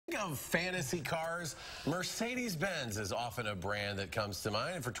of fantasy cars, Mercedes-Benz is often a brand that comes to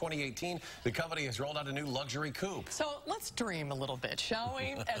mind. And for 2018, the company has rolled out a new luxury coupe. So let's dream a little bit, shall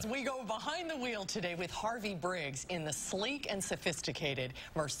we? As we go behind the wheel today with Harvey Briggs in the sleek and sophisticated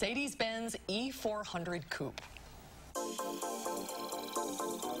Mercedes-Benz E400 Coupe.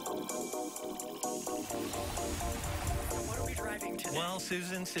 What are we driving today? Well,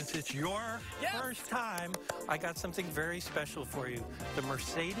 Susan, since it's your first time, I got something very special for you. The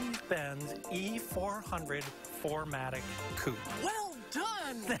Mercedes-Benz E400 4MATIC Coupe. Well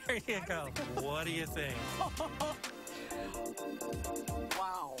done! There you go. What do you think?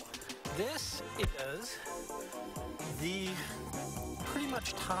 Wow. This is the pretty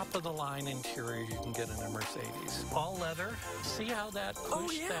much top-of-the-line interior you can get in a Mercedes. All leather. See how that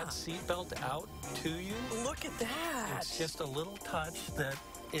pushed that seatbelt out to you? Look at that. It's just a little touch that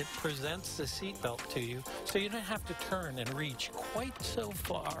it presents the seatbelt to you, so you don't have to turn and reach quite so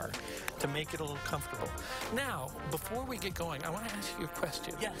far to make it a little comfortable. Now, before we get going, I want to ask you a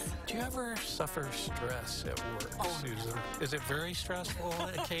question. Yes. Do you ever suffer stress at work, Susan? Is it very stressful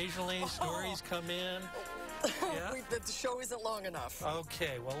occasionally? Stories come in? Yeah? The show isn't long enough.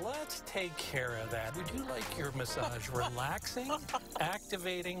 Okay, well, let's take care of that. Would you like your massage relaxing,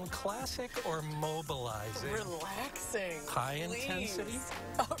 activating, classic, or mobilizing? Relaxing. High please. Intensity?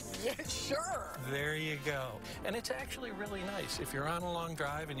 Oh, yeah, sure. There you go. And it's actually really nice. If you're on a long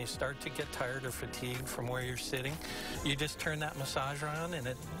drive and you start to get tired or fatigued from where you're sitting, you just turn that massage on and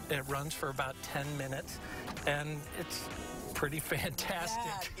it runs for about 10 minutes. And it's pretty fantastic.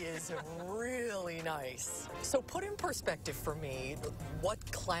 That is really nice. So put in perspective for me what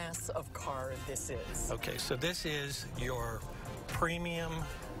class of car this is. Okay, so this is your premium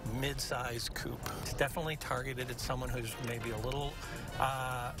mid-size coupe. It's definitely targeted at someone who's maybe a little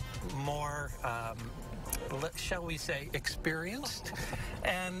more shall we say, experienced,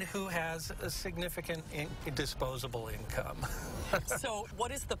 and who has a significant disposable income. So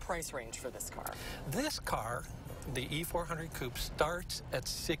what is the price range for this car? This car, the E400 Coupe, starts at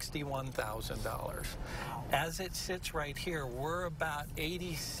 $61,000. As it sits right here, we're about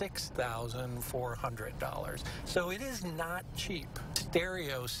 $86,400. So it is not cheap.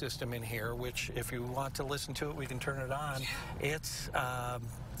 Stereo system in here, which if you want to listen to it, we can turn it on. It's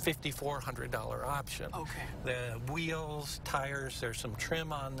 $5,400 option. Okay. The wheels, tires, there's some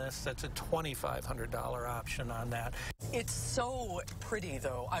trim on this. That's a $2,500 option on that. It's so pretty,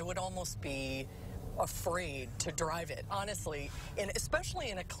 though. I would almost be afraid to drive it, honestly, and especially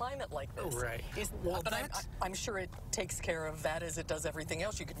in a climate like this. Right. But I'm sure it takes care of that as it does everything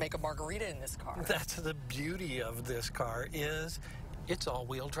else. You could make a margarita in this car. That's the beauty of this car, is it's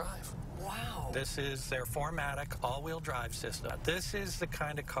all-wheel drive. Wow. This is their 4MATIC all-wheel drive system. This is the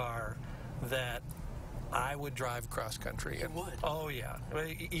kind of car that I would drive cross-country in. You would? Oh, yeah.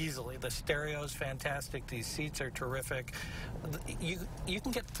 Easily. The stereo is fantastic. These seats are terrific. You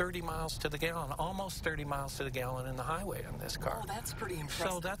can get 30 miles to the gallon, almost 30 miles to the gallon in the highway on this car. Oh, that's pretty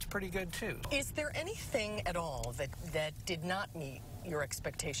impressive. So that's pretty good, too. Is there anything at all that did not meet your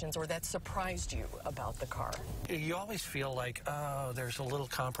expectations or that surprised you about the car? You always feel like, oh, there's a little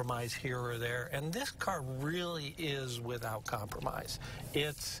compromise here or there, and this car really is without compromise.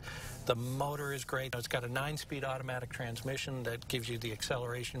 The motor is great. It's got a 9-speed automatic transmission that gives you the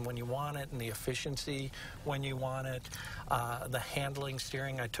acceleration when you want it and the efficiency when you want it. The handling,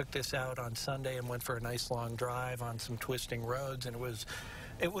 steering, I took this out on Sunday and went for a nice long drive on some twisting roads, and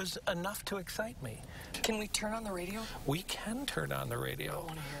it was enough to excite me. Can we turn on the radio? We can turn on the radio. I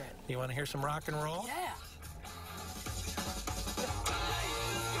want to hear it. You want to hear some rock and roll? Yeah.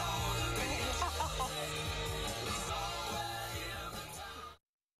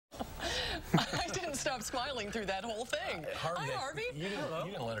 I didn't stop smiling through that whole thing. Hi, Harvey. You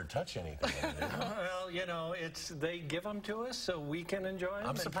didn't let her touch anything. Well, you know, they give them to us so we can enjoy them.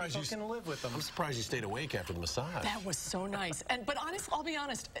 I'm surprised you can live with them. I'm surprised you stayed awake after the massage. That was so nice. But I'll be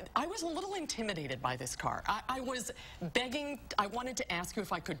honest, I was a little intimidated by this car. I was begging. I wanted to ask you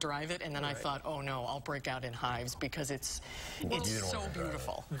if I could drive it, and then I thought, oh no, I'll break out in hives because it's so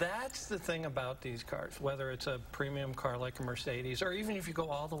beautiful. That's the thing about these cars, whether it's a premium car like a Mercedes, or even if you go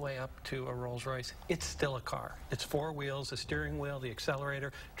all the way up to a Rolls-Royce, it's still a car. It's 4 wheels, the steering wheel, the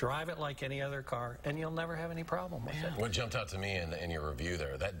accelerator. Drive it like any other car, and you'll never have any problem with it. What jumped out to me in your review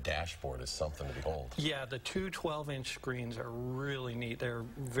there, that dashboard is something to behold. Yeah, the two 12-inch screens are really neat. They're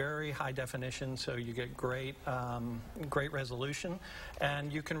very high definition, so you get great resolution,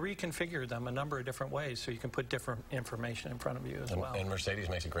 and you can reconfigure them a number of different ways, so you can put different information in front of you as well. And Mercedes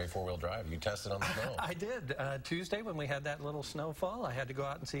makes a great 4-wheel drive. You tested on the snow. I did. Tuesday, when we had that little snowfall, I had to go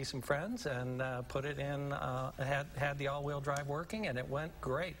out and see some friends and put put it in, had the all-wheel drive working, and it went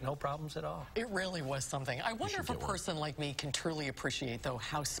great. No problems at all. It really was something. I wonder if a person like me can truly appreciate, though,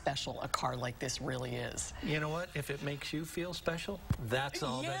 how special a car like this really is. You know what? If it makes you feel special, that's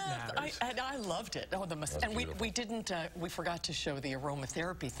all that matters. I loved it. Oh, and we forgot to show the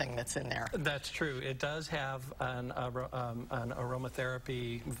aromatherapy thing that's in there. That's true. It does have an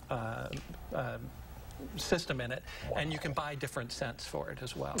aromatherapy system in it, and you can buy different scents for it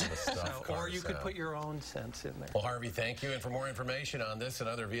as well. Or you could put your own scents in there. Well, Harvey, thank you. And for more information on this and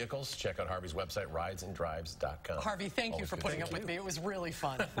other vehicles, check out Harvey's website, ridesanddrives.com. Harvey, thank you for putting up with me. It was really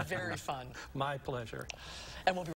fun. Very fun. My pleasure. And we'll be